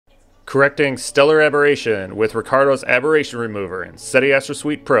Correcting stellar aberration with Riccardo's Aberration Remover in Seti Astro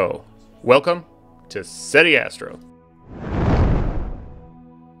Suite Pro. Welcome to Seti Astro.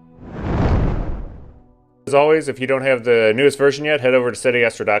 As always, if you don't have the newest version yet, head over to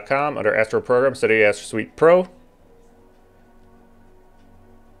SetiAstro.com under Astro Program, Seti Astro Suite Pro.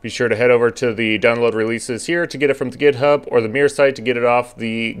 Be sure to head over to the download releases here to get it from the GitHub or the Mirror site to get it off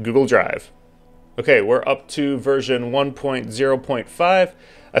the Google Drive. Okay, we're up to version 1.0.5.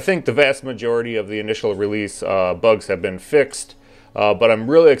 I think the vast majority of the initial release bugs have been fixed, but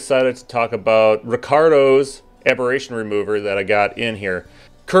I'm really excited to talk about Riccardo's Aberration Remover that I got in here.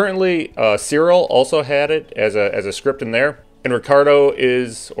 Currently, Cyril also had it as a script in there, and Riccardo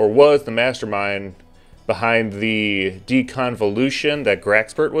is, or was, the mastermind behind the deconvolution that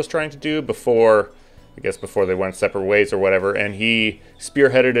Graxpert was trying to do before they went separate ways or whatever, and he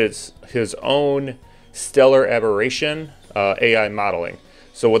spearheaded his own stellar aberration AI modeling.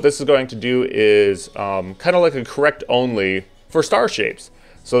 So what this is going to do is kind of like a correct only for star shapes.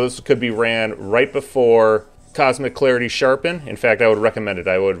 So this could be ran right before Cosmic Clarity Sharpen. In fact, I would recommend it.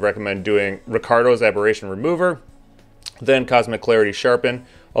 I would recommend doing Riccardo's Aberration Remover, then Cosmic Clarity Sharpen.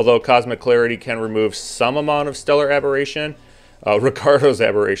 Although Cosmic Clarity can remove some amount of stellar aberration, Riccardo's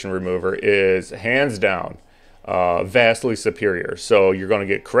Aberration Remover is hands down vastly superior. So you're going to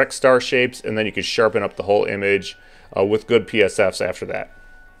get correct star shapes, and then you can sharpen up the whole image with good PSFs after that.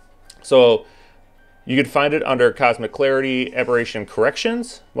 So you could find it under Cosmic Clarity Aberration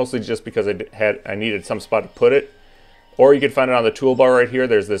Corrections, mostly just because I needed some spot to put it. Or you could find it on the toolbar right here.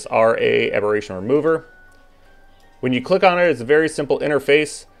 There's this RA Aberration Remover. When you click on it, it's a very simple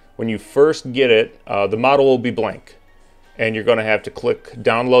interface. When you first get it, the model will be blank. And you're going to have to click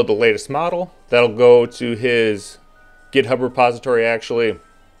download the latest model. That'll go to his GitHub repository actually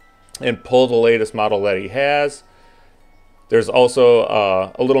and pull the latest model that he has. There's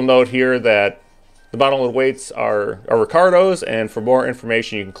also a little note here that the model and weights are Riccardo's, and for more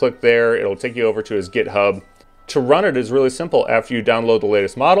information you can click there. It'll take you over to his GitHub. To run it is really simple. After you download the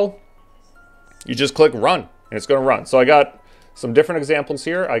latest model, you just click run, and it's going to run. So I got some different examples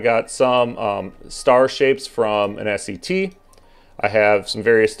here. I got some star shapes from an SET. I have some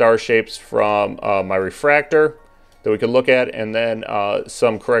various star shapes from my refractor that we could look at, and then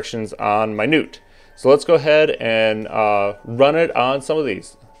some corrections on my newt. So let's go ahead and run it on some of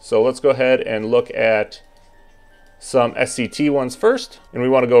these. So let's go ahead and look at some SCT ones first. And we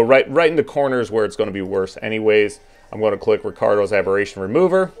want to go right in the corners where it's going to be worse anyways. I'm going to click Riccardo's Aberration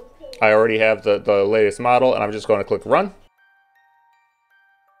Remover. I already have the latest model, and I'm just going to click run.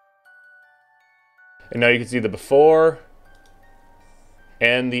 And now you can see the before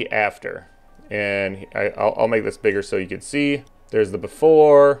and the after. And I'll make this bigger so you can see. There's the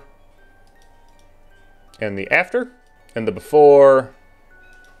before and the after, and the before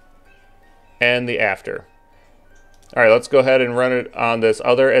and the after. All right, let's go ahead and run it on this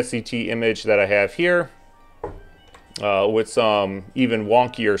other SCT image that I have here with some even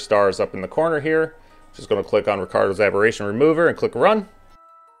wonkier stars up in the corner here. Just going to click on Riccardo's Aberration Remover and click run.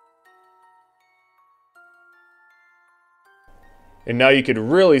 And now you could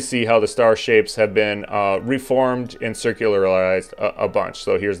really see how the star shapes have been reformed and circularized a bunch.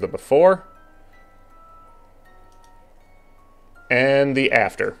 So here's the before and the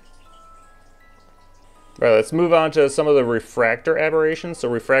after. All right, let's move on to some of the refractor aberrations. So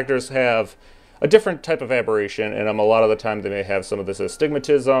refractors have a different type of aberration, and a lot of the time they may have some of this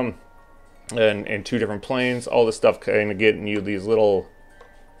astigmatism and in two different planes. All this stuff kind of getting you these little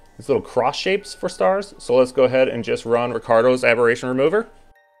cross shapes for stars. So let's go ahead and just run Riccardo's Aberration Remover.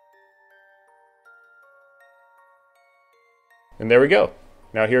 And there we go.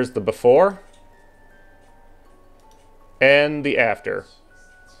 Now here's the before and the after.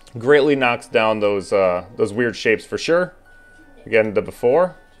 Greatly knocks down those weird shapes for sure. Again, the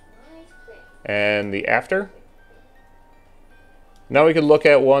before and the after. Now we can look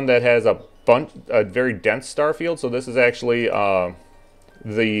at one that has a very dense star field. So this is actually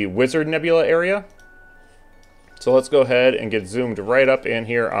the Wizard Nebula area. So let's go ahead and get zoomed right up in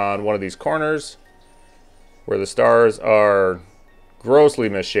here on one of these corners where the stars are grossly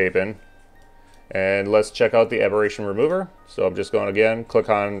misshapen. And let's check out the Aberration Remover. So I'm just going to, again, click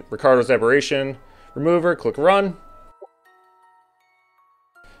on Riccardo's Aberration Remover, click run.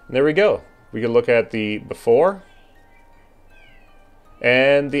 And there we go. We can look at the before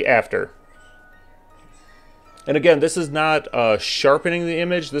and the after. And again, this is not sharpening the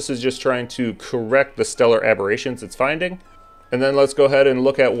image. This is just trying to correct the stellar aberrations it's finding. And then let's go ahead and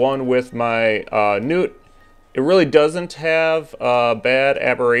look at one with my newt. It really doesn't have bad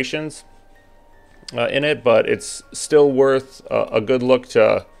aberrations in it, but it's still worth a good look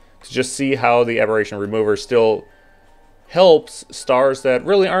to to just see how the Aberration Remover still helps stars that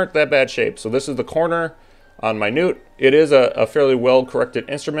really aren't that bad shape. So this is the corner on my newt. It is a fairly well corrected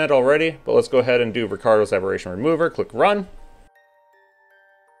instrument already, but let's go ahead and do Riccardo's Aberration Remover. Click run.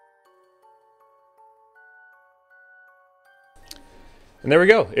 And there we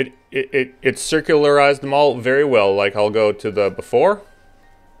go. It circularized them all very well. Like, I'll go to the before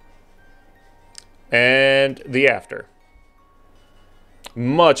and the after.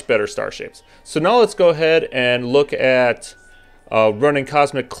 Much better star shapes. So now let's go ahead and look at running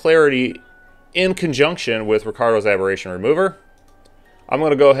Cosmic Clarity in conjunction with Riccardo's Aberration Remover. I'm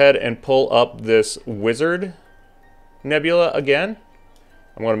going to go ahead and pull up this Wizard Nebula again.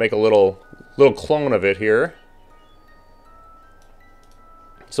 I'm going to make a little clone of it here.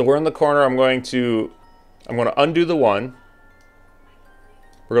 So we're in the corner. I'm going to undo the one.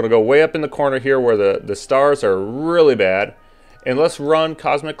 We're going to go way up in the corner here where the stars are really bad. And let's run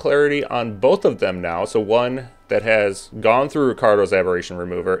Cosmic Clarity on both of them now. So one that has gone through Riccardo's Aberration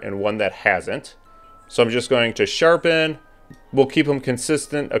Remover and one that hasn't. So I'm just going to sharpen. We'll keep them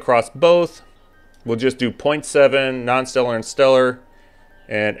consistent across both. We'll just do 0.7, non-stellar and stellar,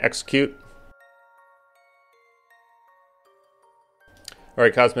 and execute. All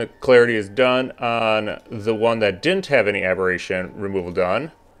right, Cosmic Clarity is done on the one that didn't have any aberration removal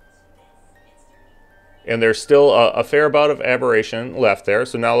done. And there's still a fair amount of aberration left there.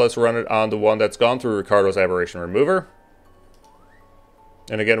 So now let's run it on the one that's gone through Riccardo's Aberration Remover.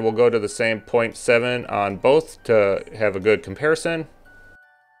 And again, we'll go to the same 0.7 on both to have a good comparison.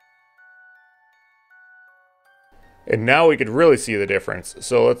 And now we could really see the difference.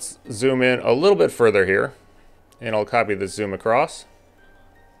 So let's zoom in a little bit further here. And I'll copy the zoom across.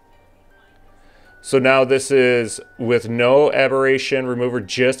 So now this is with no Aberration Remover,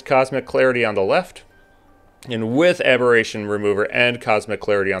 just Cosmic Clarity on the left. And with Aberration Remover and Cosmic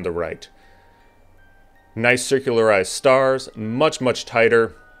Clarity on the right. Nice circularized stars, much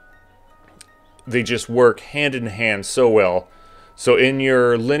tighter. They just work hand in hand so well. So in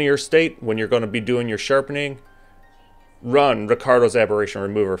your linear state, when you're going to be doing your sharpening, run Riccardo's Aberration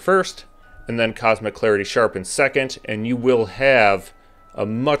Remover first, and then Cosmic Clarity sharpen second, and you will have a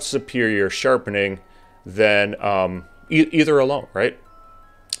much superior sharpening than either alone, right?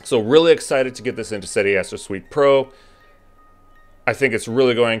 So really excited to get this into Seti Astro Suite Pro. I think it's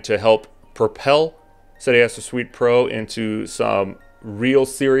really going to help propel Seti Astro Suite Pro into some real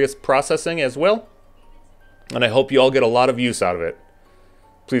serious processing as well. And I hope you all get a lot of use out of it.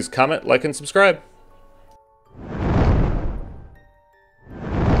 Please comment, like, and subscribe.